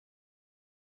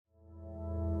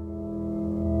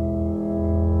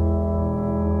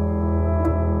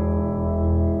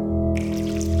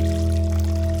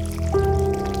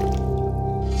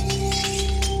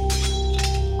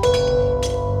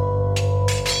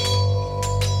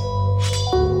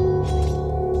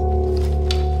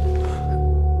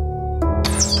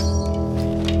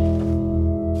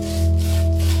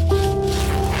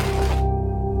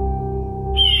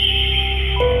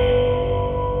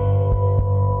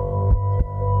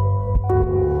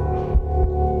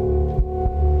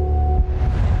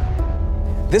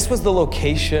This was the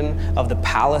location of the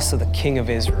palace of the king of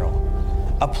Israel,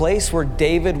 a place where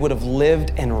David would have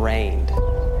lived and reigned.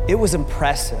 It was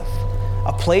impressive,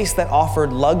 a place that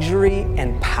offered luxury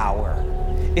and power.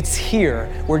 It's here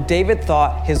where David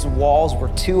thought his walls were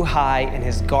too high and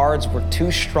his guards were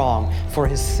too strong for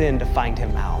his sin to find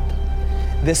him out.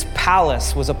 This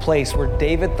palace was a place where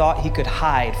David thought he could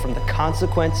hide from the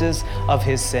consequences of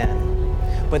his sin.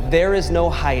 But there is no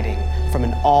hiding from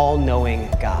an all-knowing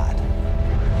God.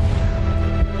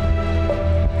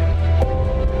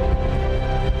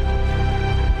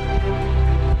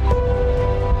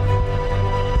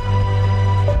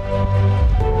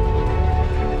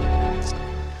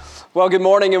 Well, good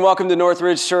morning and welcome to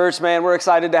Northridge Church. Man, we're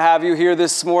excited to have you here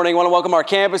this morning. I want to welcome our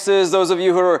campuses, those of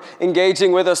you who are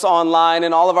engaging with us online,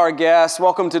 and all of our guests.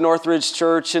 Welcome to Northridge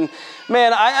Church. And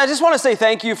man, I just want to say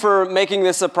thank you for making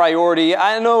this a priority.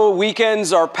 I know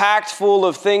weekends are packed full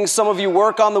of things. Some of you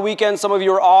work on the weekend, some of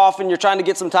you are off, and you're trying to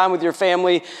get some time with your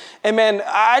family. And man,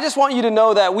 I just want you to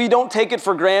know that we don't take it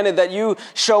for granted that you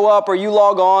show up or you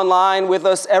log online with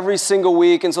us every single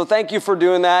week. And so thank you for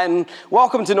doing that, and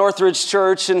welcome to Northridge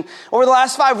Church. And over the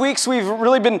last 5 weeks, we've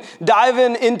really been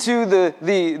diving into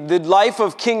the life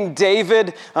of King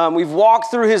David. We've walked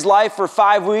through his life for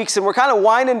 5 weeks, and we're kind of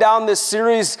winding down this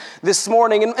series this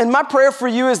morning. And my prayer for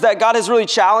you is that God has really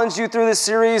challenged you through this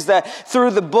series, that through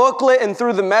the booklet and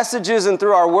through the messages and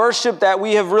through our worship, that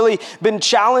we have really been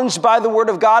challenged by the Word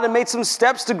of God and made some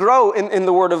steps to grow in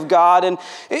the Word of God. And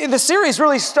the series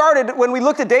really started when we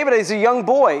looked at David as a young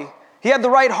boy. He had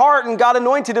the right heart, and God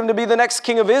anointed him to be the next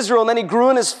king of Israel. And then he grew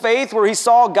in his faith, where he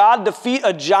saw God defeat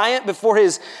a giant before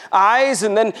his eyes.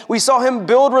 And then we saw him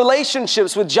build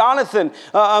relationships with Jonathan,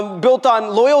 built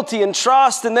on loyalty and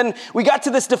trust. And then we got to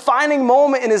this defining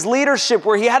moment in his leadership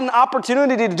where he had an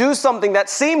opportunity to do something that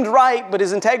seemed right, but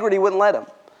his integrity wouldn't let him.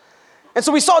 And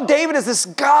so we saw David as this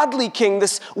godly king,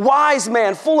 this wise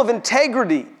man, full of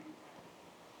integrity.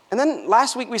 And then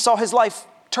last week we saw his life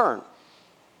turn,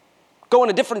 go in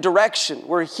a different direction,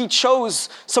 where he chose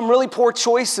some really poor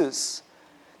choices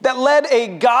that led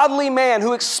a godly man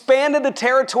who expanded the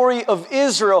territory of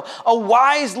Israel, a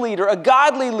wise leader, a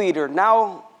godly leader.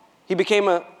 Now he became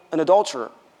an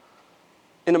adulterer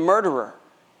and a murderer.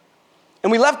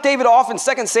 And we left David off in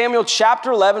 2 Samuel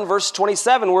chapter 11, verse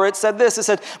 27, where it said this. It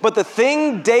said, "But the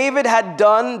thing David had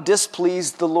done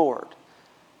displeased the Lord."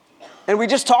 And we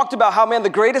just talked about how, man, the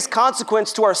greatest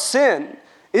consequence to our sin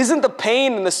isn't the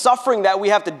pain and the suffering that we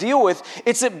have to deal with.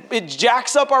 It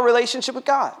jacks up our relationship with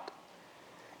God.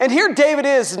 And here David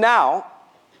is now.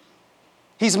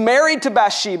 He's married to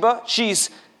Bathsheba.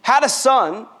 She's had a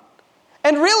son.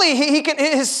 And really,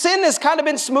 his sin has kind of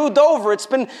been smoothed over. It's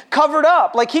been covered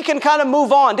up. Like, he can kind of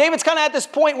move on. David's kind of at this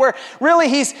point where really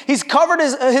he's covered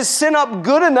his sin up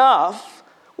good enough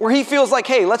where he feels like,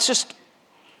 hey, let's just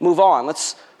move on.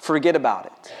 Let's forget about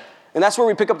it. And that's where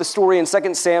we pick up the story in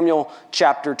 2 Samuel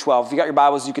chapter 12. If you got your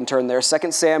Bibles, you can turn there.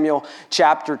 2 Samuel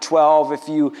chapter 12. If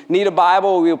you need a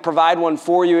Bible, we'll provide one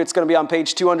for you. It's going to be on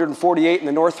page 248 in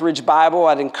the Northridge Bible.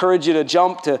 I'd encourage you to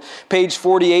jump to page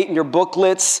 48 in your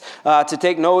booklets to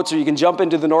take notes, or you can jump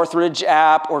into the Northridge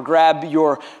app or grab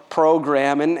your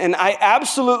program. And I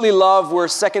absolutely love where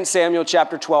 2 Samuel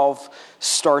chapter 12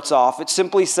 starts off. It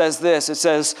simply says this. It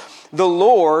says, "The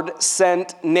Lord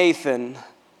sent Nathan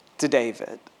to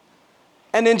David."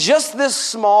 And in just this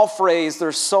small phrase,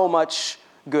 there's so much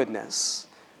goodness.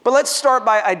 But let's start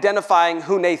by identifying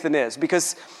who Nathan is,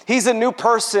 because he's a new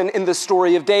person in the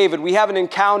story of David. We haven't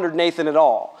encountered Nathan at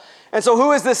all. And so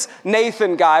who is this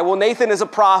Nathan guy? Well, Nathan is a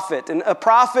prophet. And a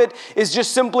prophet is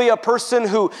just simply a person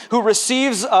who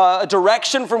receives a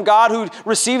direction from God, who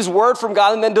receives word from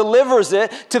God, and then delivers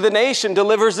it to the nation,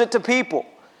 delivers it to people.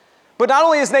 But not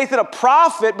only is Nathan a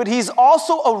prophet, but he's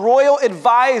also a royal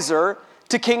advisor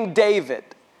to King David.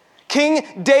 King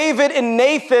David and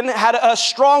Nathan had a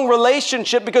strong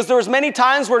relationship, because there was many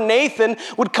times where Nathan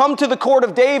would come to the court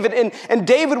of David, and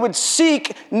David would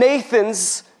seek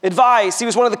Nathan's advice. He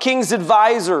was one of the king's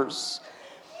advisors.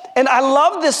 And I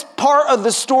love this part of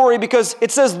the story because it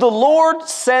says the Lord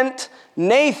sent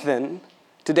Nathan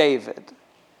to David.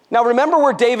 Now remember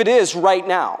where David is right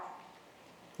now.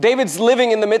 David's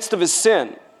living in the midst of his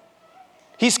sin.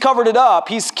 He's covered it up.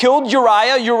 He's killed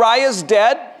Uriah. Uriah's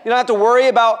dead. You don't have to worry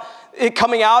about it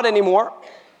coming out anymore.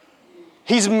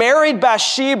 He's married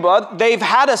Bathsheba. They've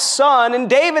had a son, and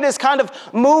David has kind of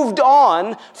moved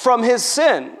on from his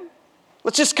sin.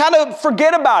 Let's just kind of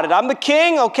forget about it. I'm the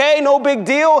king, okay, no big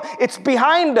deal. It's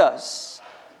behind us.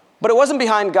 But it wasn't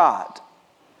behind God.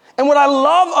 And what I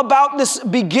love about this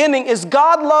beginning is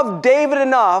God loved David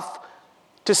enough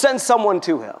to send someone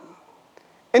to him.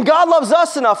 And God loves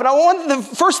us enough. And the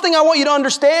first thing I want you to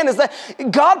understand is that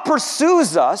God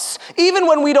pursues us even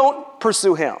when we don't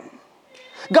pursue him.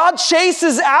 God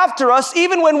chases after us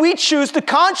even when we choose to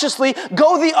consciously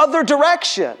go the other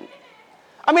direction.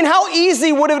 I mean, how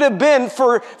easy would it have been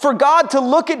for God to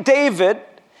look at David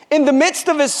in the midst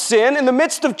of his sin, in the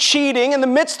midst of cheating, in the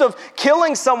midst of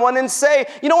killing someone and say,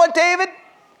 you know what, David?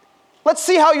 Let's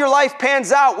see how your life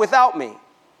pans out without me.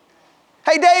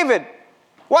 Hey, David,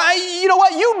 well, you know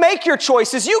what? You make your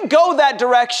choices. You go that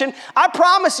direction. I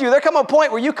promise you, there comes a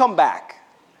point where you come back.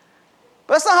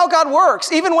 But that's not how God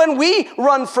works. Even when we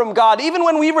run from God, even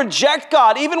when we reject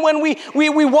God, even when we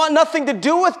want nothing to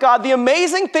do with God, the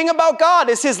amazing thing about God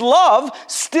is his love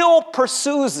still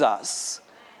pursues us,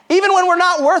 even when we're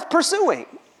not worth pursuing.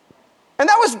 And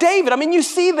that was David. I mean, you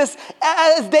see this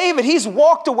as David. He's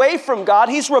walked away from God.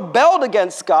 He's rebelled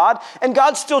against God, and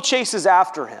God still chases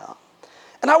after him.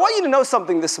 And I want you to know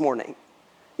something this morning.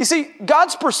 You see,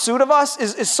 God's pursuit of us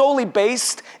is solely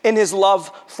based in his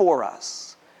love for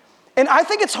us. And I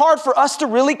think it's hard for us to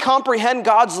really comprehend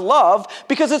God's love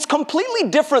because it's completely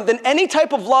different than any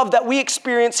type of love that we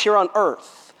experience here on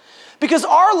earth. Because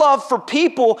our love for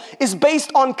people is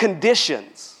based on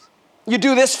conditions. You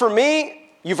do this for me,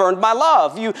 you've earned my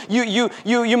love.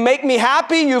 You make me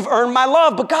happy, you've earned my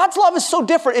love. But God's love is so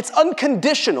different. It's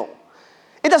unconditional.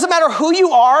 It doesn't matter who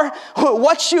you are,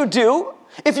 what you do,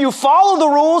 if you follow the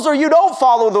rules or you don't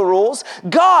follow the rules.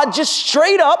 God just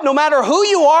straight up, no matter who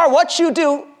you are, what you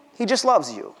do, he just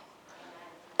loves you.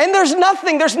 And there's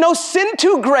no sin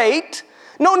too great,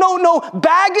 no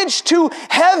baggage too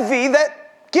heavy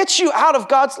that gets you out of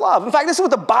God's love. In fact, this is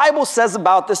what the Bible says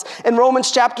about this in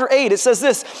Romans chapter 8. It says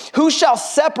this, who shall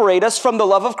separate us from the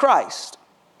love of Christ?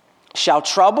 Shall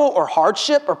trouble or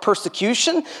hardship or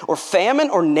persecution or famine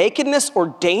or nakedness or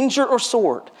danger or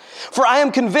sword? For I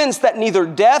am convinced that neither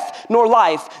death nor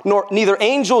life, neither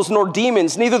angels nor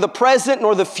demons, neither the present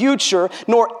nor the future,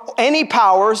 nor any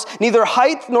powers, neither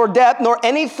height nor depth, nor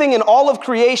anything in all of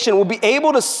creation will be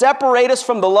able to separate us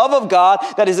from the love of God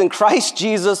that is in Christ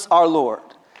Jesus our Lord.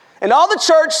 And all the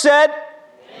church said,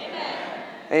 Amen.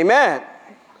 Amen.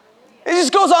 It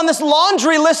just goes on this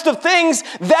laundry list of things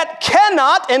that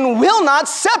cannot and will not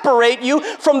separate you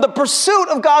from the pursuit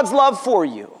of God's love for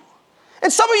you.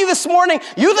 And some of you this morning,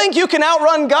 you think you can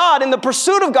outrun God in the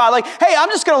pursuit of God. Like, hey, I'm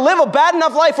just going to live a bad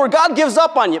enough life where God gives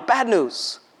up on you. Bad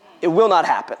news. It will not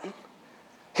happen.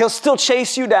 He'll still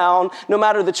chase you down no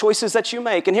matter the choices that you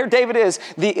make. And here David is,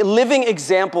 the living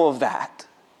example of that.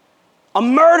 A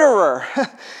murderer,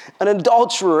 an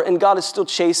adulterer, and God is still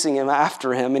chasing him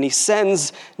after him, and he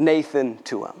sends Nathan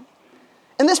to him.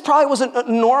 And this probably wasn't a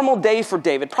normal day for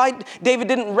David. Probably David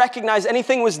didn't recognize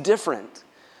anything was different.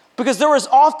 Because there was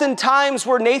often times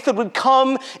where Nathan would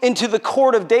come into the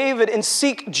court of David and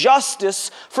seek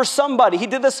justice for somebody. He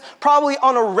did this probably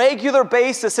on a regular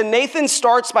basis. And Nathan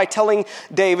starts by telling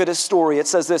David a story. It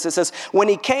says this, it says, when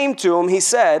he came to him, he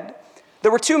said,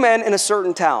 there were two men in a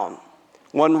certain town,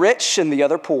 one rich and the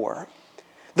other poor.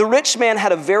 The rich man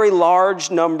had a very large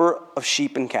number of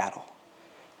sheep and cattle,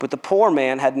 but the poor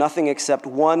man had nothing except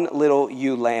one little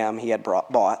ewe lamb he had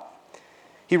bought.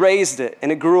 He raised it,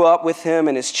 and it grew up with him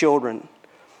and his children.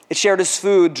 It shared his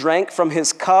food, drank from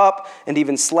his cup, and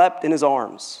even slept in his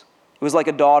arms. It was like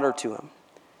a daughter to him.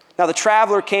 Now the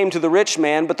traveler came to the rich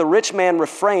man, but the rich man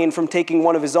refrained from taking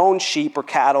one of his own sheep or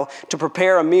cattle to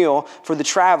prepare a meal for the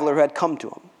traveler who had come to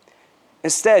him.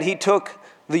 Instead, he took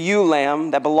the ewe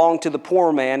lamb that belonged to the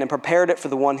poor man and prepared it for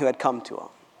the one who had come to him.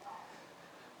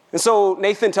 And so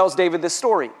Nathan tells David this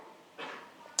story.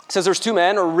 It says there's two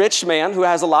men, a rich man who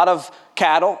has a lot of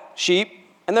cattle, sheep,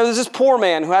 and there's this poor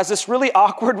man who has this really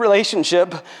awkward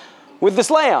relationship with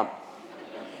this lamb.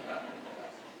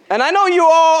 And I know you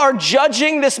all are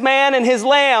judging this man and his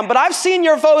lamb, but I've seen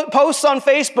your posts on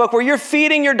Facebook where you're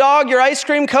feeding your dog your ice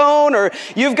cream cone, or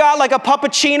you've got like a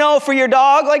puppuccino for your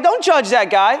dog. Like, don't judge that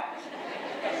guy.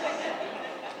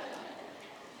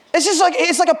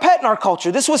 It's like a pet in our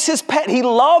culture. This was his pet. He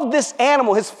loved this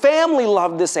animal. His family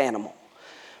loved this animal.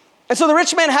 And so the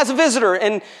rich man has a visitor,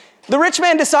 and the rich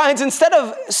man decides instead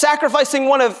of sacrificing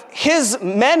one of his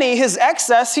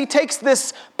excess, he takes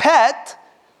this pet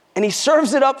and he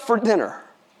serves it up for dinner.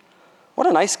 What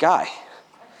a nice guy.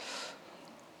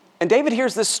 And David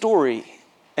hears this story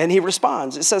and he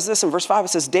responds. It says this in verse 5. It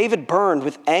says, David burned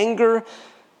with anger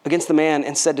against the man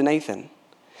and said to Nathan,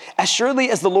 as surely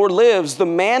as the Lord lives, the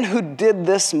man who did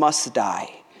this must die.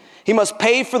 He must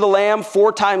pay for the lamb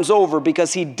 4 times over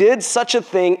because he did such a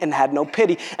thing and had no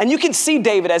pity. And you can see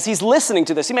David as he's listening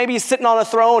to this. Maybe he's sitting on a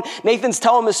throne. Nathan's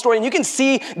telling him this story. And you can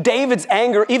see David's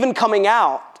anger even coming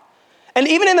out. And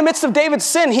even in the midst of David's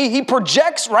sin, he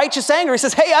projects righteous anger. He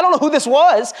says, hey, I don't know who this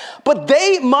was, but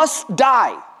they must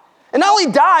die. And not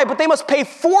only die, but they must pay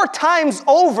 4 times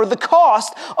over the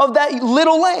cost of that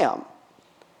little lamb.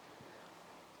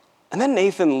 And then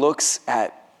Nathan looks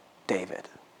at David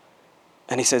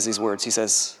and he says these words. He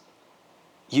says,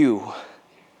 you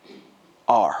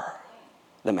are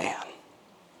the man.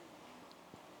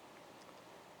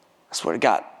 That's where it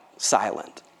got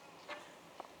silent,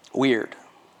 weird,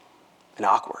 and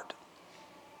awkward.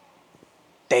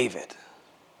 David,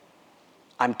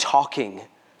 I'm talking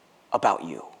about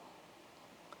you.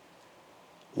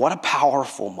 What a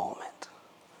powerful moment.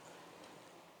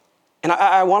 And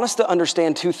I want us to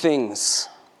understand 2 things,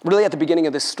 really at the beginning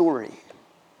of this story.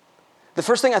 The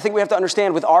first thing I think we have to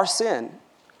understand with our sin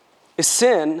is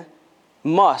sin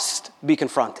must be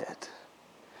confronted.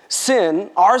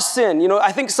 Sin, our sin,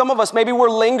 I think some of us, maybe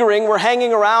we're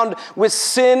hanging around with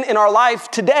sin in our life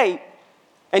today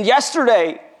and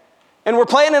yesterday, and we're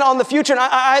planning on the future. And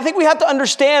I think we have to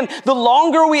understand the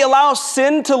longer we allow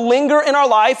sin to linger in our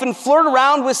life and flirt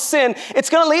around with sin, it's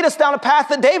going to lead us down a path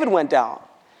that David went down.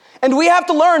 And we have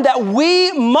to learn that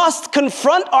we must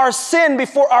confront our sin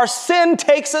before our sin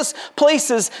takes us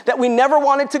places that we never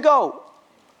wanted to go.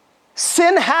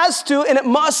 Sin has to, and it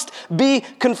must be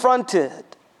confronted.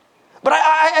 But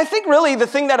I think really the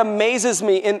thing that amazes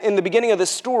me in the beginning of this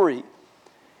story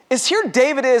is here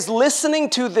David is listening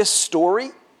to this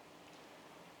story,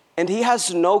 and he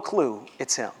has no clue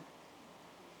it's him.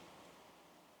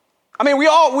 I mean, we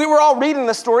were all reading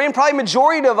the story, and probably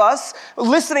majority of us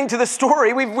listening to the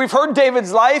story, we've heard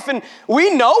David's life, and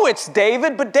we know it's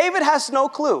David, but David has no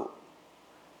clue.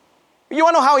 You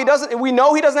want to know how he doesn't? We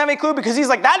know he doesn't have any clue because he's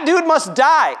like, that dude must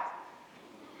die.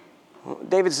 Well,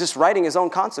 David's just writing his own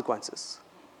consequences.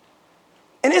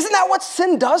 And isn't that what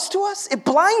sin does to us? It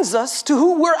blinds us to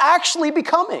who we're actually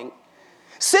becoming.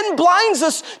 Sin blinds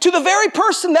us to the very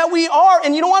person that we are.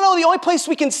 And you don't want to know the only place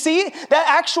we can see that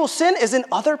actual sin is in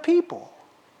other people.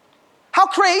 How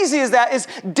crazy is that? Is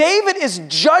David is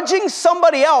judging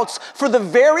somebody else for the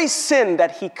very sin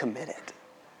that he committed.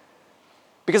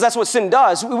 Because that's what sin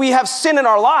does. We have sin in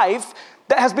our life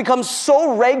that has become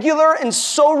so regular and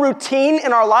so routine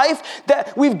in our life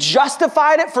that we've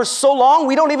justified it for so long,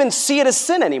 we don't even see it as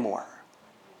sin anymore.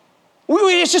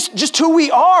 It's just who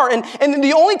we are. And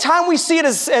the only time we see it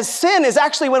as sin is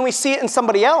actually when we see it in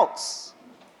somebody else.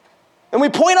 And we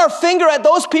point our finger at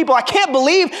those people. I can't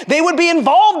believe they would be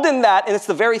involved in that. And it's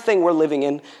the very thing we're living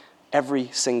in every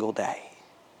single day.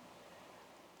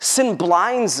 Sin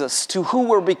blinds us to who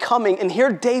we're becoming. And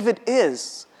here David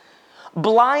is,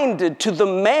 blinded to the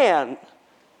man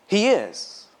he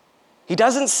is. He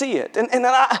doesn't see it. And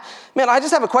I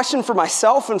just have a question for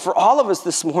myself and for all of us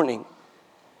this morning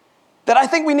that I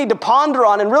think we need to ponder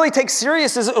on and really take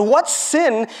serious is, what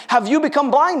sin have you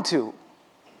become blind to?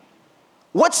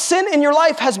 What sin in your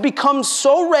life has become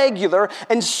so regular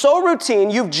and so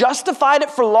routine, you've justified it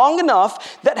for long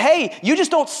enough that, hey, you just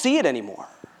don't see it anymore?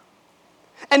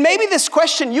 And maybe this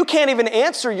question you can't even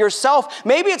answer yourself.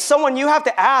 Maybe it's someone you have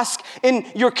to ask in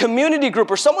your community group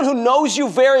or someone who knows you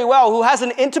very well, who has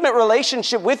an intimate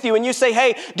relationship with you, and you say,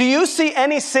 hey, do you see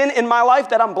any sin in my life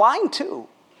that I'm blind to?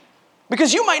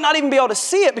 Because you might not even be able to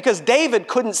see it because David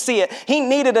couldn't see it. He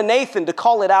needed a Nathan to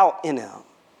call it out in him.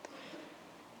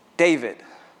 David,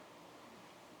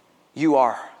 you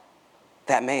are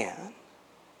that man.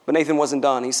 But Nathan wasn't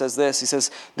done. He says this. He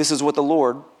says, this is what the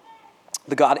Lord,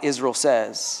 the God Israel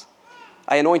says.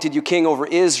 I anointed you king over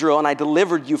Israel, and I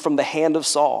delivered you from the hand of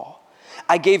Saul.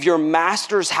 I gave your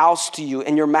master's house to you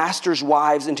and your master's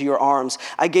wives into your arms.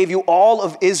 I gave you all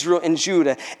of Israel and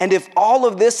Judah. And if all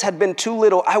of this had been too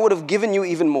little, I would have given you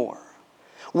even more.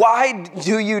 Why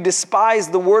do you despise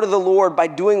the word of the Lord by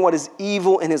doing what is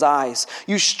evil in his eyes?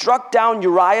 You struck down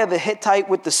Uriah the Hittite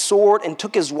with the sword and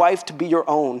took his wife to be your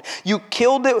own. You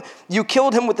killed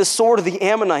him with the sword of the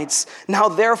Ammonites. Now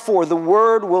therefore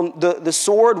the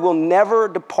sword will never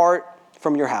depart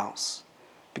from your house.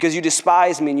 Because you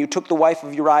despised me and you took the wife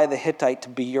of Uriah the Hittite to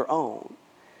be your own.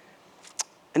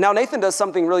 And now Nathan does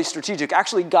something really strategic.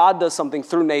 Actually, God does something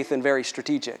through Nathan very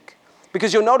strategic.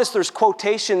 Because you'll notice there's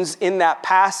quotations in that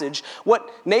passage.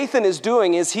 What Nathan is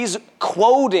doing is he's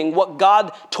quoting what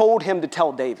God told him to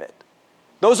tell David.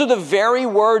 Those are the very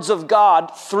words of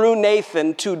God through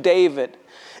Nathan to David.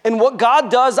 And what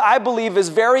God does, I believe, is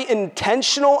very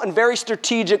intentional and very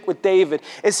strategic with David,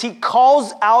 is he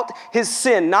calls out his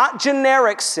sin, not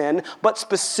generic sin, but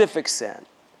specific sin.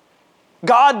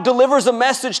 God delivers a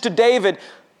message to David.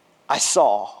 I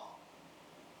saw.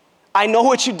 I know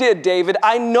what you did, David.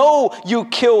 I know you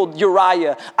killed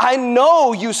Uriah. I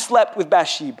know you slept with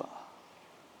Bathsheba.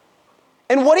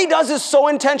 And what he does is so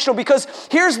intentional, because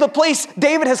here's the place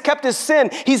David has kept his sin.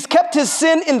 He's kept his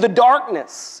sin in the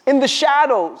darkness, in the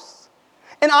shadows.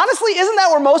 And honestly, isn't that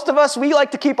where most of us, we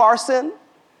like to keep our sin?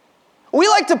 We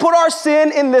like to put our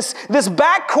sin in this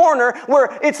back corner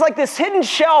where it's like this hidden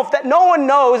shelf that no one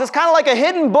knows. It's kind of like a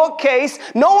hidden bookcase.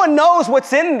 No one knows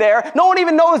what's in there. No one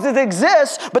even knows it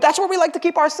exists. But that's where we like to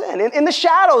keep our sin, in the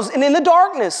shadows and in the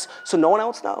darkness, so no one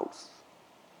else knows.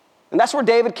 And that's where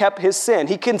David kept his sin.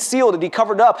 He concealed it. He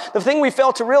covered it up. The thing we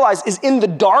fail to realize is in the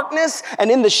darkness and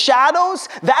in the shadows,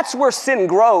 that's where sin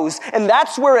grows, and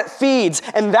that's where it feeds,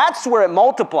 and that's where it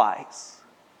multiplies.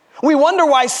 We wonder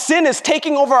why sin is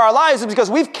taking over our lives because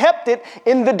we've kept it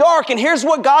in the dark. And here's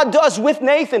what God does with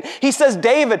Nathan. He says,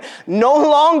 David, no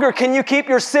longer can you keep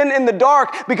your sin in the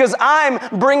dark because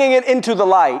I'm bringing it into the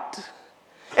light.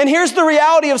 And here's the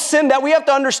reality of sin that we have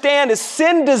to understand is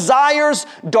sin desires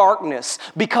darkness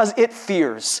because it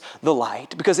fears the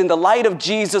light. Because in the light of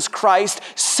Jesus Christ,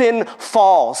 sin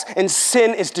falls and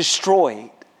sin is destroyed.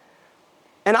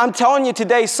 And I'm telling you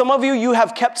today, some of you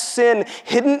have kept sin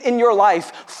hidden in your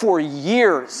life for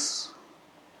years.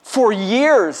 For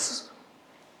years.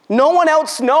 No one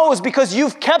else knows because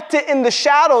you've kept it in the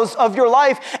shadows of your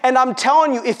life. And I'm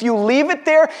telling you, if you leave it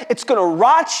there, it's going to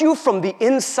rot you from the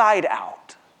inside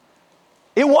out.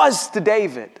 It was to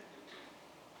David.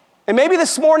 And maybe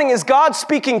this morning is God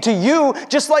speaking to you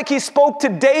just like he spoke to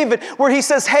David, where he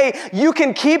says, hey, you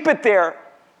can keep it there.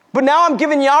 But now I'm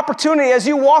giving you opportunity as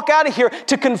you walk out of here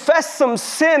to confess some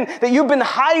sin that you've been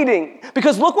hiding.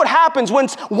 Because look what happens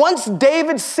once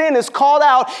David's sin is called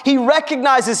out, he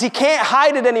recognizes he can't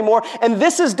hide it anymore. And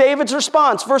this is David's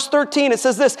response. Verse 13, it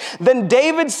says this, then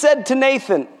David said to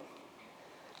Nathan,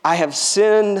 I have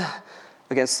sinned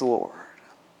against the Lord.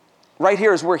 Right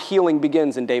here is where healing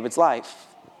begins in David's life.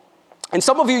 And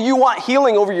some of you want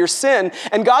healing over your sin,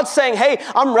 and God's saying, hey,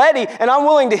 I'm ready and I'm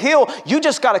willing to heal. You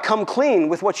just got to come clean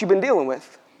with what you've been dealing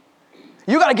with.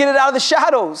 You got to get it out of the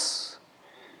shadows.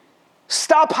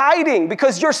 Stop hiding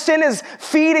because your sin is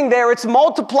feeding there. It's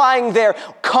multiplying there.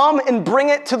 Come and bring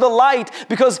it to the light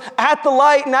because at the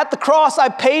light and at the cross, I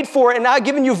paid for it and I've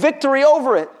given you victory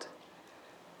over it.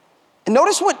 And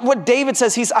notice what David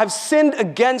says. I've sinned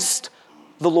against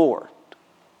the Lord.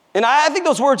 And I think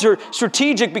those words are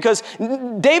strategic because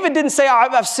David didn't say,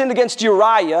 I've sinned against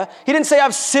Uriah. He didn't say,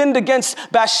 I've sinned against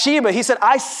Bathsheba. He said,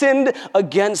 I sinned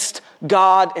against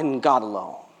God and God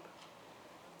alone.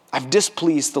 I've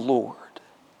displeased the Lord.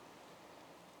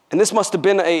 And this must have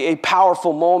been a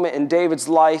powerful moment in David's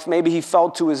life. Maybe he fell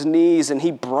to his knees and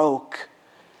he broke.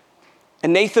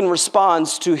 And Nathan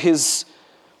responds to his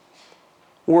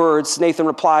words. Nathan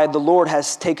replied, the Lord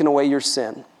has taken away your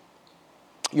sin.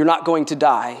 You're not going to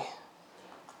die.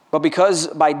 But because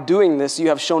by doing this you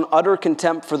have shown utter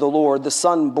contempt for the Lord, the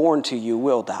son born to you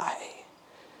will die.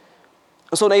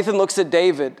 And so Nathan looks at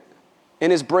David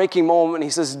in his breaking moment. He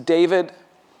says, David,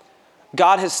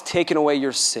 God has taken away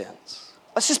your sins.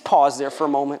 Let's just pause there for a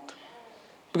moment.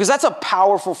 Because that's a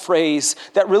powerful phrase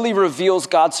that really reveals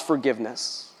God's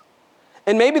forgiveness.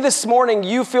 And maybe this morning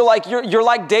you feel like you're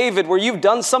like David, where you've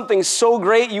done something so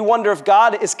great, you wonder if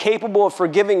God is capable of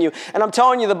forgiving you. And I'm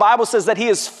telling you, the Bible says that he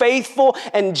is faithful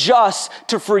and just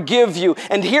to forgive you.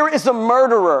 And here is a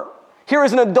murderer. Here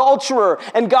is an adulterer.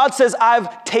 And God says,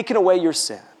 I've taken away your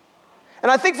sin.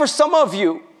 And I think for some of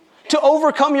you, to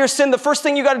overcome your sin, the first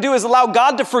thing you got to do is allow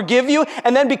God to forgive you.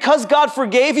 And then because God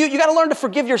forgave you, you got to learn to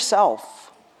forgive yourself.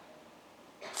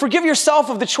 Forgive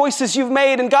yourself of the choices you've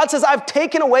made. And God says, I've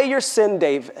taken away your sin,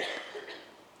 David.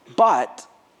 But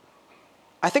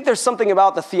I think there's something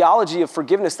about the theology of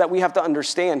forgiveness that we have to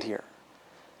understand here.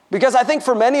 Because I think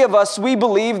for many of us, we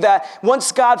believe that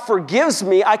once God forgives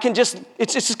me, I can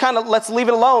it's just kind of, let's leave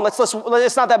it alone.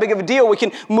 It's not that big of a deal. We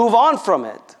can move on from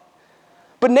it.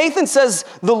 But Nathan says,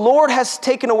 the Lord has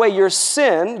taken away your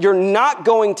sin. You're not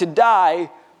going to die,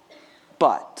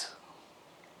 but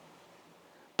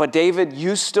David,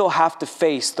 you still have to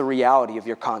face the reality of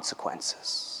your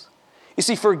consequences. You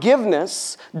see,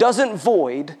 forgiveness doesn't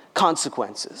void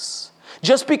consequences.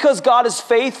 Just because God is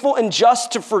faithful and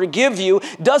just to forgive you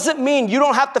doesn't mean you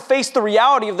don't have to face the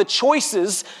reality of the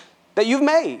choices that you've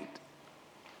made.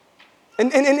 And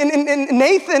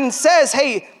Nathan says,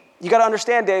 hey, you got to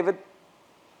understand, David,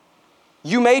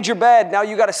 you made your bed, now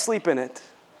you got to sleep in it.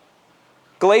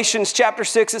 Galatians chapter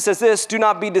 6, it says this, do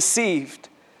not be deceived.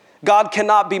 God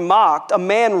cannot be mocked. A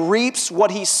man reaps what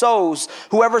he sows.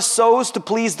 Whoever sows to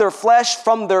please their flesh,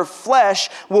 from their flesh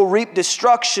will reap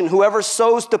destruction. Whoever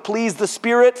sows to please the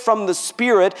Spirit, from the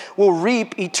Spirit will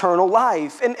reap eternal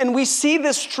life. And we see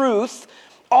this truth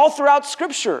all throughout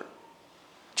Scripture.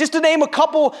 Just to name a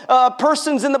couple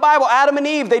persons in the Bible, Adam and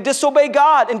Eve, they disobey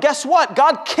God. And guess what?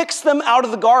 God kicks them out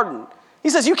of the garden. He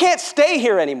says, you can't stay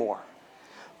here anymore.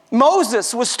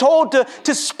 Moses was told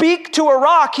to speak to a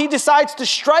rock. He decides to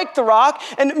strike the rock.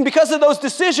 And because of those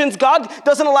decisions, God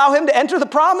doesn't allow him to enter the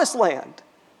promised land.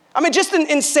 I mean, just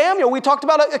in Samuel, we talked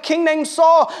about a king named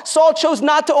Saul. Saul chose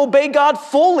not to obey God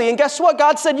fully. And guess what?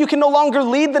 God said, you can no longer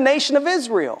lead the nation of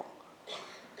Israel.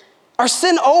 Our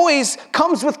sin always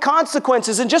comes with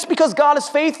consequences. And just because God is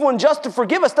faithful and just to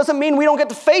forgive us doesn't mean we don't get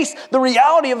to face the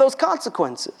reality of those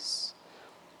consequences.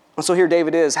 And so here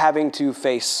David is having to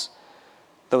face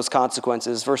those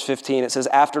consequences. Verse 15, it says,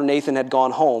 after Nathan had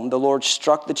gone home, the Lord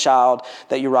struck the child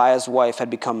that Uriah's wife had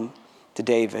become to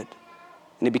David,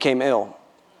 and he became ill.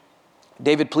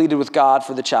 David pleaded with God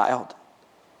for the child.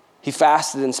 He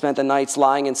fasted and spent the nights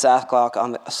lying in sackcloth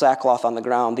on the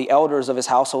ground. The elders of his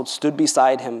household stood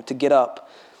beside him to get up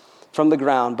from the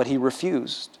ground, but he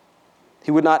refused.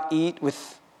 He would not eat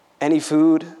with any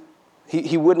food.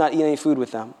 He would not eat any food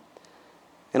with them.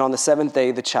 And on the seventh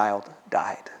day, the child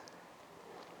died.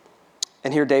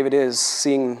 And here David is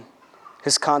seeing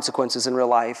his consequences in real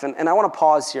life. And I want to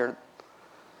pause here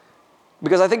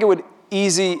because I think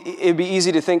it'd be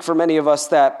easy to think for many of us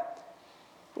that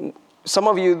some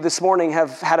of you this morning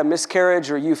have had a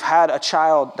miscarriage or you've had a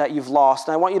child that you've lost.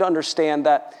 And I want you to understand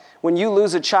that when you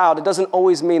lose a child, it doesn't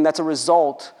always mean that's a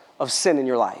result of sin in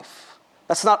your life.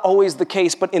 That's not always the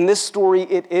case, but in this story,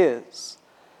 it is.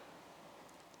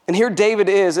 And here David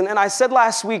is, and I said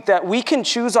last week that we can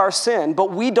choose our sin,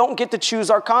 but we don't get to choose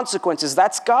our consequences.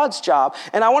 That's God's job.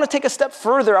 And I want to take a step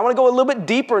further. I want to go a little bit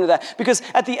deeper into that, because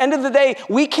at the end of the day,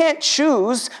 we can't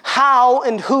choose how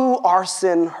and who our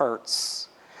sin hurts.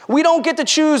 We don't get to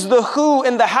choose the who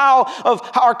and the how of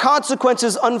our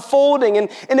consequences unfolding. And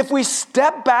if we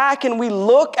step back and we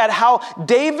look at how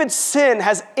David's sin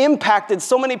has impacted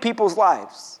so many people's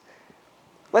lives,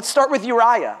 let's start with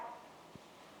Uriah.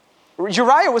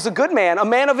 Uriah was a good man, a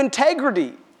man of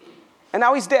integrity, and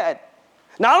now he's dead.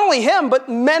 Not only him, but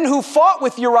men who fought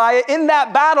with Uriah in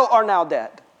that battle are now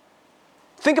dead.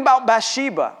 Think about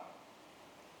Bathsheba,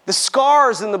 the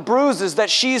scars and the bruises that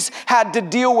she's had to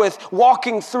deal with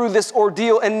walking through this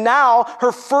ordeal, and now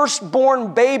her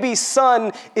firstborn baby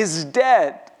son is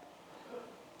dead.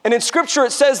 And in Scripture,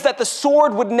 it says that the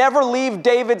sword would never leave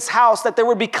David's house, that there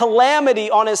would be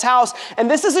calamity on his house. And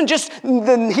this isn't just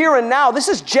the here and now. This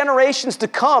is generations to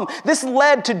come. This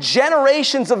led to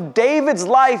generations of David's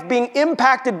life being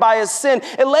impacted by his sin.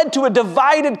 It led to a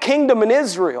divided kingdom in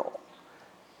Israel.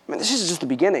 I mean, this is just the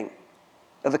beginning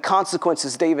of the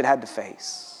consequences David had to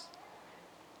face.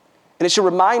 And it should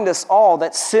remind us all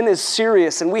that sin is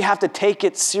serious and we have to take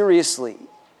it seriously,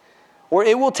 or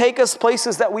it will take us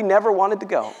places that we never wanted to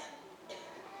go.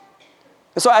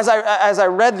 And so as I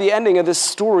read the ending of this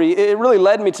story, it really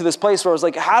led me to this place where I was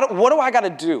like, what do I got to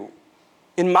do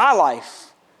in my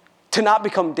life to not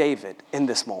become David in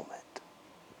this moment?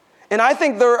 And I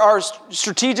think there are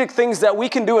strategic things that we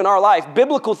can do in our life,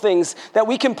 biblical things that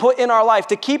we can put in our life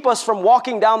to keep us from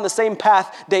walking down the same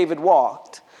path David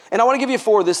walked. And I want to give you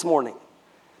 4 this morning.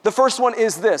 The first one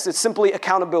is this. It's simply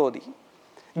accountability.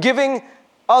 Giving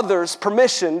others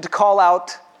permission to call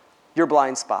out your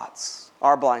blind spots,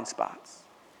 our blind spots.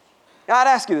 Now, I'd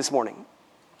ask you this morning,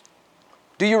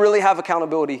 do you really have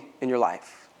accountability in your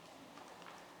life?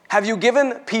 Have you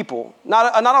given people,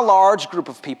 not a large group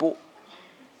of people,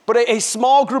 but a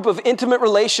small group of intimate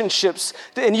relationships,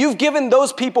 and you've given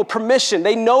those people permission?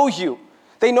 They know you.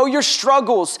 They know your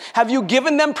struggles. Have you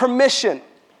given them permission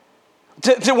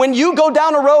to when you go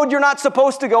down a road you're not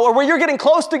supposed to go, or when you're getting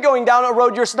close to going down a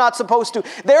road you're not supposed to?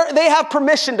 They have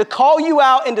permission to call you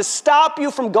out and to stop you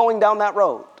from going down that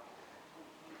road.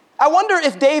 I wonder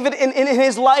if David in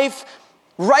his life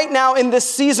right now in this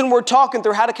season we're talking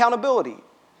through had accountability.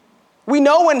 We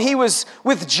know when he was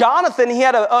with Jonathan, he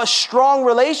had a strong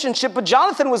relationship, but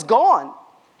Jonathan was gone.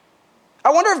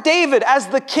 I wonder if David, as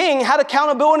the king, had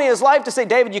accountability in his life to say,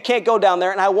 David, you can't go down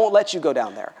there, and I won't let you go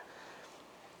down there.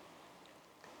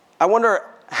 I wonder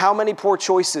how many poor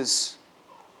choices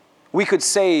we could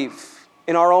save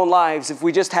in our own lives if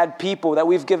we just had people that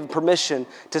we've given permission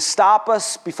to stop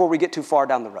us before we get too far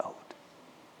down the road.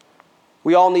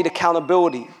 We all need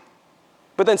accountability.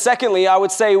 But then secondly, I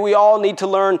would say we all need to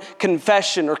learn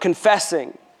confession or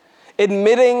confessing,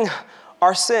 admitting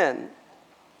our sin.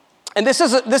 And this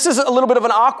is a little bit of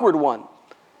an awkward one.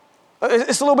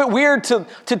 It's a little bit weird to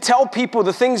tell people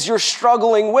the things you're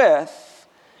struggling with.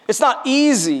 It's not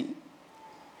easy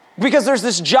because there's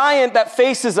this giant that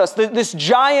faces us, this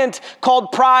giant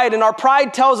called pride, and our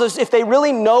pride tells us if they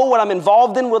really know what I'm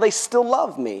involved in, will they still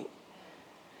love me?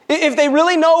 If they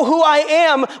really know who I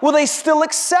am, will they still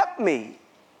accept me?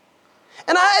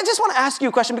 And I just want to ask you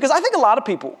a question, because I think a lot of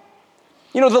people,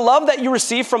 the love that you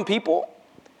receive from people,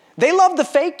 they love the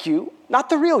fake you, not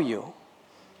the real you.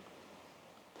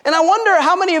 And I wonder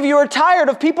how many of you are tired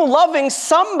of people loving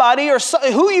somebody or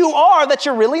who you are that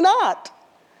you're really not.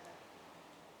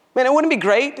 Man, it wouldn't be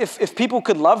great if people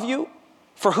could love you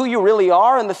for who you really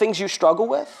are and the things you struggle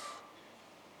with.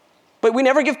 But we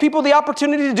never give people the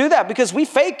opportunity to do that because we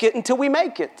fake it until we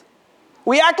make it.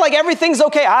 We act like everything's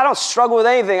okay. I don't struggle with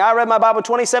anything. I read my Bible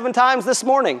 27 times this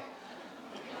morning.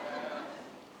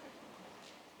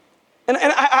 And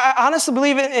I honestly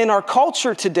believe in our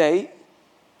culture today,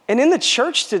 and in the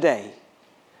church today,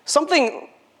 something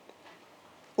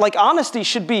like honesty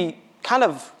should be kind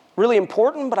of really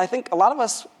important, but I think a lot of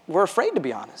us, we're afraid to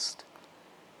be honest.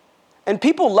 And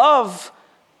people love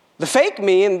the fake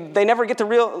me, and they never get to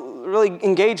really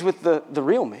engage with the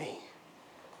real me.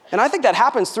 And I think that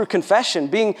happens through confession,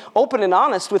 being open and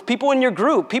honest with people in your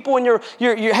group, people in your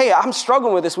hey, I'm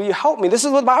struggling with this. Will you help me? This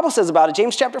is what the Bible says about it.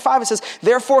 James chapter 5, it says,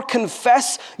 therefore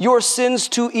confess your sins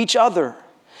to each other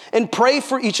and pray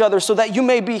for each other so that you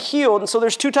may be healed. And so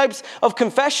there's two types of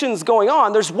confessions going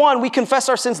on. There's one, we confess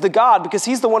our sins to God because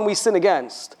he's the one we sin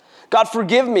against. God,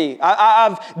 forgive me.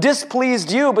 I've displeased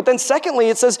you. But then secondly,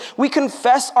 it says we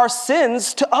confess our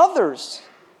sins to others.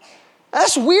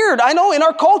 That's weird. I know in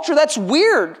our culture that's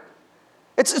weird.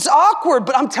 It's awkward,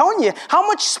 but I'm telling you, how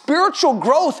much spiritual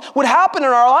growth would happen in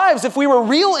our lives if we were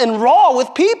real and raw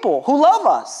with people who love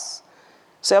us.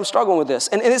 Say, I'm struggling with this.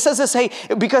 And it says this, hey,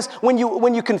 because when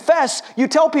you confess, you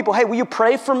tell people, hey, will you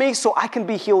pray for me so I can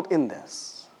be healed in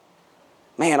this?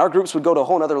 Man, our groups would go to a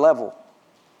whole nother level.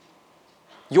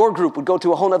 Your group would go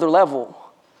to a whole nother level.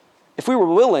 If we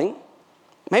were willing,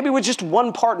 maybe with just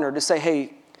one partner to say,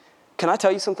 hey, can I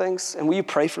tell you some things? And will you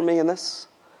pray for me in this?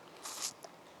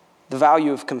 The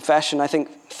value of confession, I think,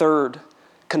 third,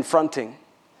 confronting,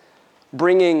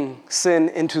 bringing sin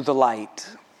into the light.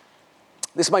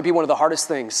 This might be one of the hardest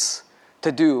things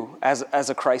to do as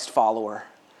a Christ follower.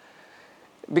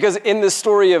 Because in the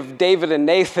story of David and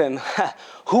Nathan,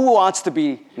 who wants to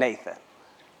be Nathan?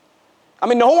 I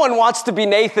mean, no one wants to be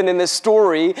Nathan in this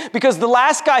story because the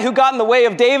last guy who got in the way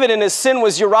of David and his sin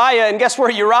was Uriah, and guess where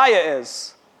Uriah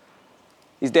is?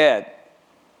 He's dead.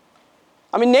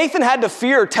 I mean, Nathan had to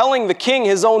fear telling the king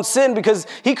his own sin because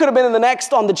he could have been the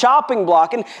next on the chopping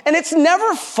block, and it's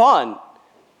never fun.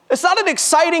 It's not an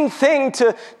exciting thing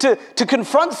to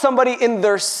confront somebody in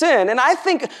their sin. And I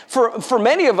think for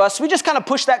many of us, we just kind of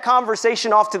push that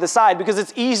conversation off to the side because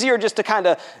it's easier just to kind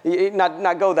of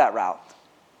not go that route.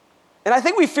 And I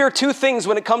think we fear two things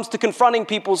when it comes to confronting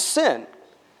people's sin.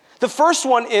 The first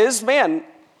one is, man,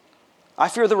 I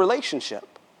fear the relationship.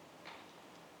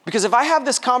 Because if I have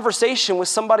this conversation with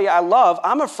somebody I love,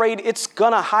 I'm afraid it's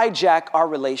going to hijack our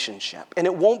relationship. And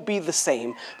it won't be the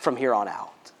same from here on out.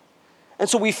 And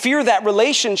so we fear that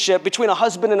relationship between a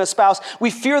husband and a spouse.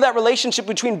 We fear that relationship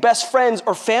between best friends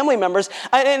or family members.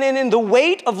 And in the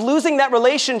weight of losing that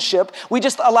relationship, we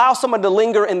just allow someone to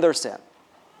linger in their sin.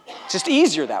 It's just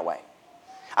easier that way.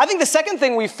 I think the second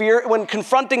thing we fear when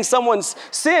confronting someone's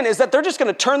sin is that they're just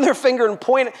going to turn their finger and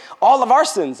point all of our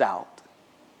sins out.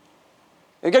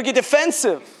 They're going to get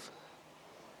defensive.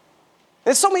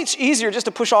 It's so much easier just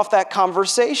to push off that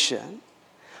conversation.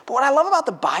 But what I love about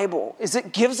the Bible is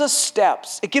it gives us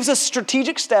steps. It gives us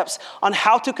strategic steps on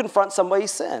how to confront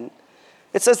somebody's sin.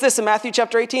 It says this in Matthew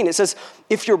chapter 18. It says,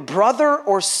 if your brother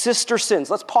or sister sins.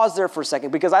 Let's pause there for a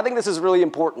second because I think this is really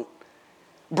important.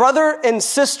 Brother and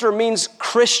sister means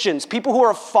Christians, people who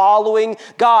are following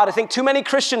God. I think too many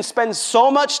Christians spend so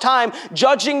much time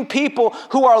judging people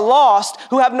who are lost,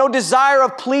 who have no desire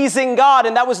of pleasing God.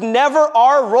 And that was never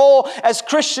our role as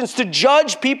Christians to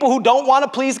judge people who don't want to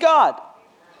please God.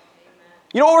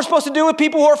 You know what we're supposed to do with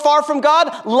people who are far from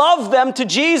God? Love them to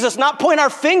Jesus, not point our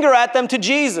finger at them to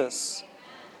Jesus.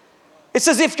 It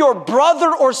says if your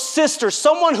brother or sister,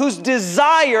 someone whose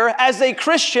desire as a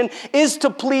Christian is to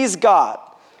please God.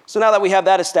 So now that we have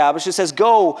that established, it says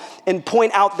go and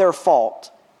point out their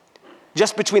fault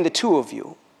just between the two of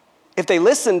you. If they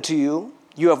listen to you,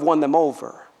 you have won them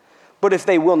over. But if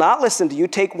they will not listen to you,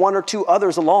 take one or two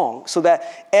others along so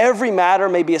that every matter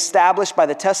may be established by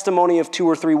the testimony of 2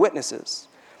 or 3 witnesses.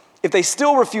 If they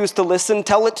still refuse to listen,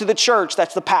 tell it to the church.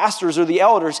 That's the pastors or the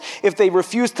elders. If they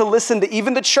refuse to listen to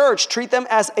even the church, treat them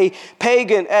as a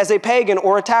pagan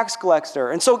or a tax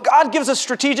collector. And so God gives us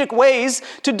strategic ways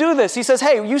to do this. He says,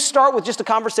 hey, you start with just a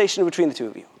conversation between the two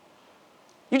of you.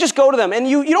 You just go to them, and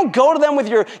you don't go to them with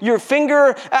your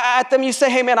finger at them. You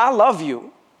say, hey, man, I love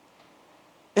you.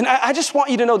 And I just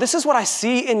want you to know this is what I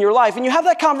see in your life. And you have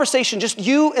that conversation, just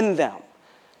you and them.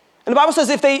 And the Bible says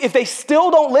if they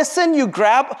still don't listen, you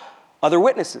grab other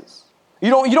witnesses. You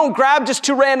don't grab just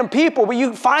two random people, but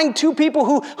you find two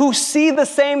people who see the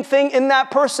same thing in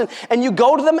that person, and you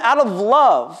go to them out of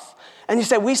love, and you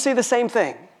say, we see the same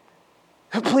thing.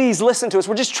 Please listen to us.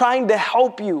 We're just trying to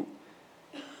help you.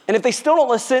 And if they still don't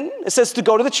listen, it says to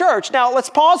go to the church. Now, let's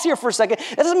pause here for a second.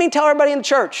 That doesn't mean tell everybody in the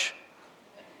church.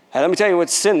 Hey, let me tell you what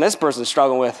sin this person's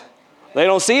struggling with. They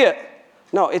don't see it.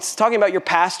 No, it's talking about your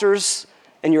pastors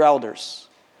and your elders.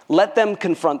 Let them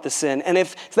confront the sin. And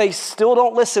if they still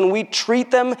don't listen, we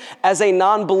treat them as a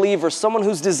non-believer, someone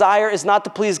whose desire is not to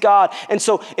please God. And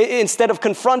so instead of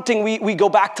confronting, we go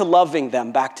back to loving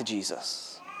them, back to Jesus.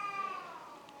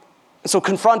 So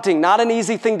confronting, not an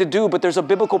easy thing to do, but there's a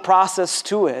biblical process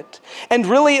to it. And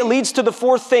really it leads to the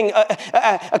fourth thing.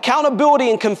 Accountability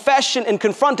and confession and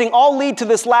confronting all lead to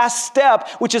this last step,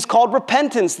 which is called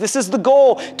repentance. This is the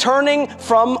goal, turning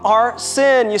from our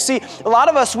sin. You see, a lot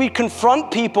of us, we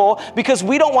confront people because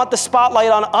we don't want the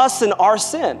spotlight on us and our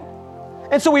sin.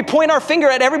 And so we point our finger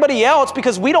at everybody else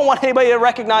because we don't want anybody to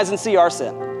recognize and see our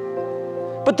sin.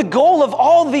 But the goal of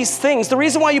all these things, the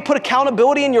reason why you put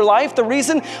accountability in your life, the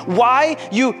reason why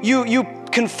you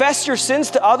confess your sins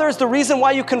to others, the reason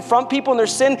why you confront people in their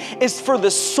sin is for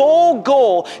the sole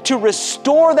goal to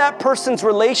restore that person's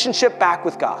relationship back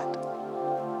with God.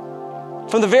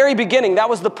 From the very beginning, that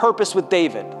was the purpose with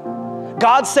David.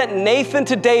 God sent Nathan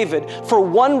to David for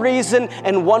one reason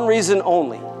and one reason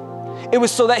only. It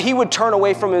was so that he would turn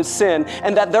away from his sin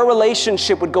and that their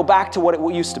relationship would go back to what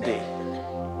it used to be.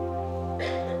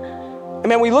 And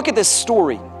man, we look at this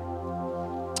story,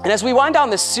 and as we wind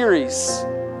down this series,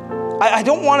 I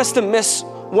don't want us to miss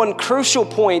one crucial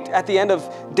point at the end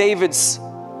of David's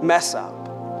mess up.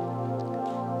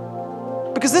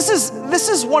 Because this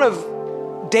is one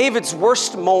of David's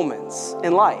worst moments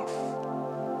in life.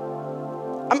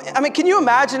 I mean, can you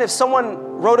imagine if someone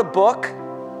wrote a book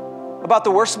about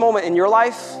the worst moment in your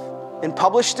life and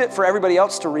published it for everybody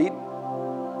else to read?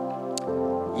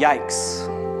 Yikes.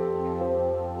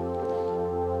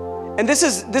 And this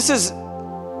is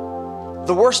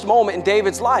the worst moment in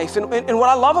David's life. And what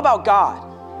I love about God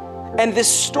and this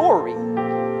story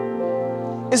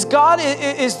is God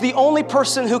is the only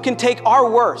person who can take our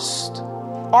worst,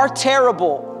 our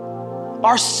terrible,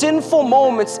 our sinful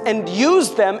moments and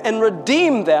use them and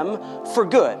redeem them for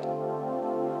good.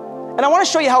 And I want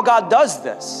to show you how God does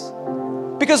this.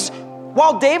 Because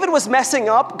while David was messing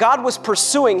up, God was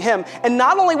pursuing him. And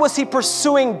not only was he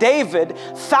pursuing David,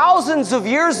 thousands of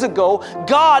years ago,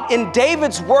 God in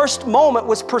David's worst moment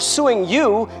was pursuing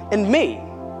you and me.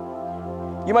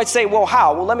 You might say, well,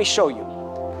 how? Well, let me show you.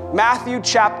 Matthew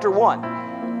chapter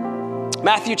 1.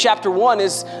 Matthew chapter 1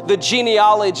 is the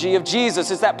genealogy of Jesus.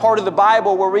 It's that part of the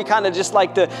Bible where we kind of just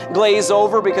like to glaze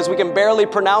over because we can barely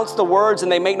pronounce the words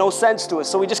and they make no sense to us.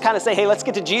 So we just kind of say, hey, let's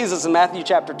get to Jesus in Matthew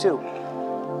chapter 2.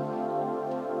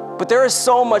 But there is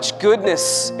so much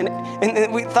goodness, and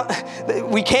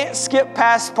we can't skip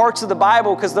past parts of the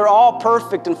Bible because they're all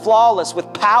perfect and flawless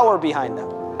with power behind them.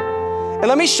 And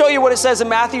let me show you what it says in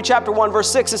Matthew chapter 1,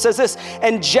 verse 6. It says this,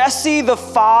 and Jesse, the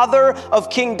father of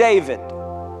King David.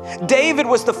 David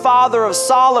was the father of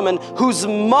Solomon, whose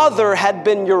mother had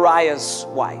been Uriah's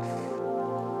wife.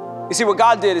 You see, what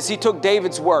God did is he took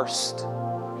David's worst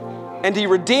and he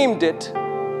redeemed it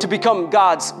to become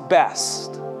God's best.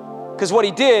 Because what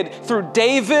he did through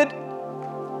David,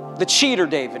 the cheater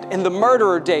David, and the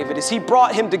murderer David, is he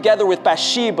brought him together with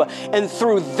Bathsheba. And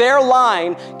through their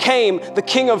line came the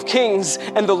King of Kings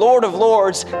and the Lord of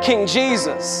Lords, King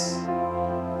Jesus.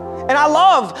 And I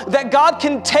love that God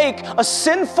can take a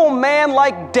sinful man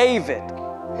like David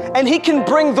and he can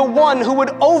bring the one who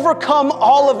would overcome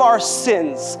all of our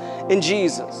sins in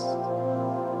Jesus.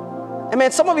 And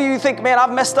man, some of you think, man,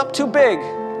 I've messed up too big,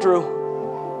 Drew.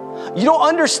 You don't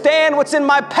understand what's in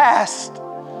my past.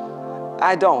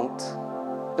 I don't.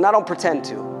 And I don't pretend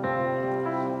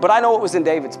to. But I know what was in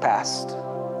David's past.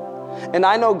 And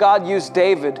I know God used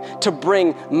David to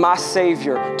bring my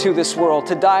Savior to this world,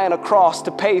 to die on a cross,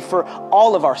 to pay for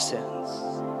all of our sins.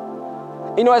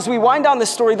 You know, as we wind down this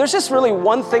story, there's just really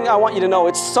one thing I want you to know.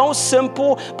 It's so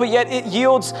simple, but yet it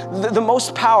yields the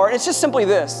most power. It's just simply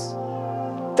this,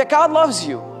 that God loves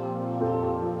you.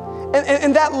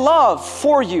 And that love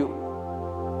for you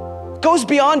goes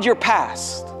beyond your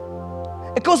past.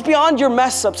 It goes beyond your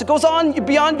mess ups. It goes on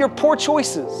beyond your poor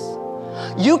choices.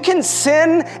 You can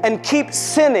sin and keep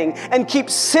sinning and keep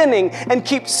sinning and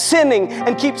keep sinning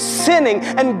and keep sinning,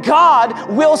 and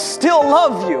God will still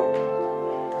love you.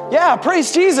 Yeah,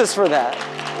 praise Jesus for that.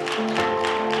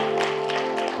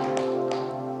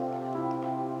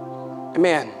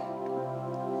 Man,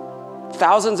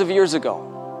 thousands of years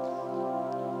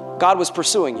ago, God was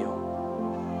pursuing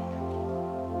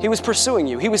you. He was pursuing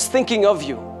you. He was thinking of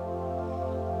you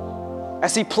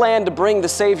as he planned to bring the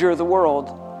Savior of the world.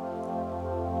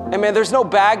 And man, there's no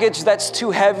baggage that's too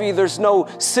heavy. There's no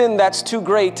sin that's too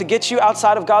great to get you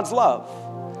outside of God's love.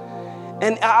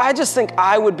 And I just think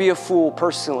I would be a fool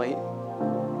personally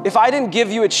if I didn't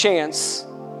give you a chance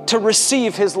to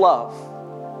receive his love.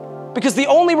 Because the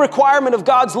only requirement of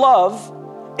God's love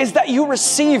is that you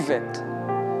receive it,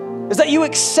 is that you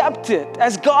accept it.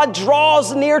 As God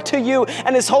draws near to you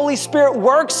and his Holy Spirit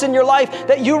works in your life,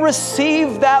 that you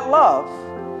receive that love.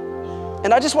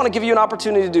 And I just want to give you an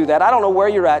opportunity to do that. I don't know where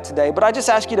you're at today, but I just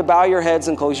ask you to bow your heads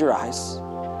and close your eyes.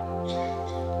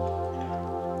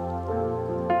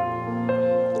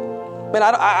 Man,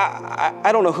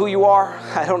 I don't know who you are.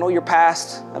 I don't know your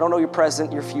past. I don't know your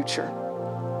present, your future.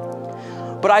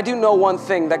 But I do know one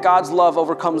thing, that God's love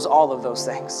overcomes all of those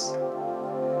things.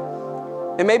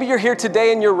 And maybe you're here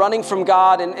today and you're running from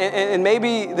God, and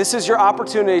maybe this is your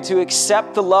opportunity to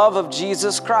accept the love of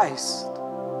Jesus Christ.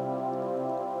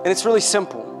 And it's really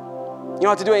simple. You don't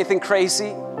have to do anything crazy.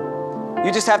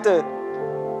 You just have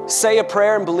to say a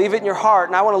prayer and believe it in your heart.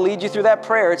 And I want to lead you through that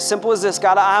prayer. It's simple as this.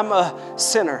 God, I'm a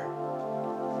sinner.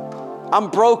 I'm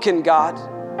broken, God.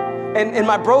 And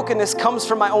my brokenness comes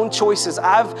from my own choices.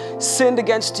 I've sinned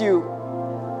against you.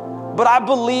 But I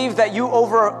believe that you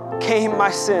overcame my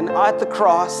sin at the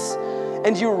cross,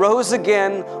 and you rose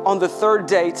again on the third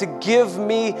day to give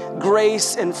me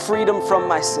grace and freedom from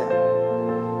my sin.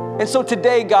 And so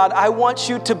today, God, I want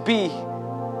you to be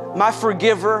my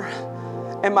forgiver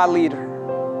and my leader.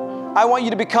 I want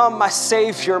you to become my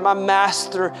Savior, my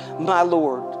Master, my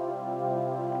Lord.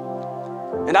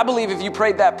 And I believe if you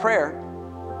prayed that prayer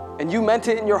and you meant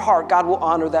it in your heart, God will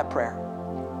honor that prayer.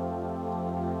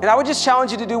 And I would just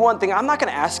challenge you to do one thing. I'm not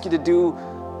going to ask you to do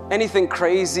anything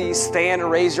crazy, stand and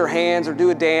raise your hands or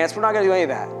do a dance. We're not going to do any of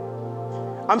that.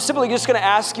 I'm simply just going to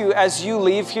ask you as you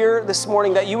leave here this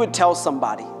morning that you would tell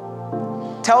somebody.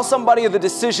 Tell somebody of the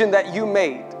decision that you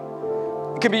made.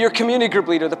 It could be your community group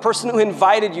leader, the person who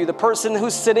invited you, the person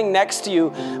who's sitting next to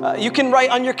you. You can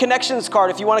write on your connections card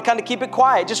if you want to kind of keep it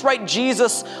quiet. Just write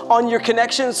Jesus on your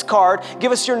connections card.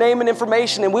 Give us your name and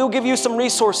information, and we will give you some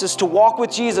resources to walk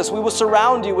with Jesus. We will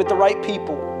surround you with the right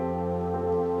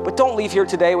people. But don't leave here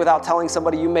today without telling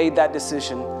somebody you made that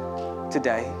decision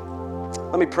today.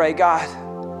 Let me pray. God,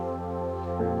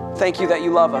 thank you that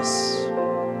you love us.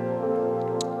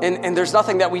 And there's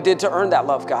nothing that we did to earn that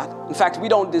love, God. In fact, we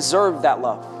don't deserve that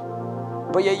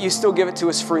love. But yet you still give it to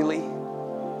us freely.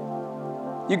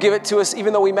 You give it to us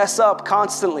even though we mess up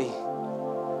constantly.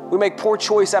 We make poor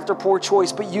choice after poor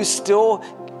choice, but you still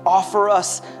offer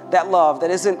us that love that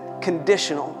isn't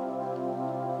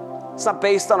conditional. It's not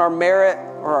based on our merit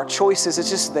or our choices.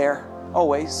 It's just there,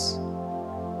 always.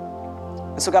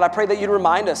 And so God, I pray that you'd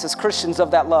remind us as Christians of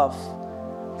that love.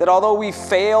 That although we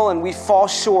fail and we fall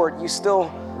short, you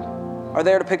still are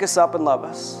there to pick us up and love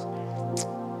us.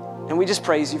 And we just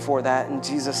praise you for that in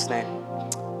Jesus' name.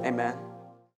 Amen.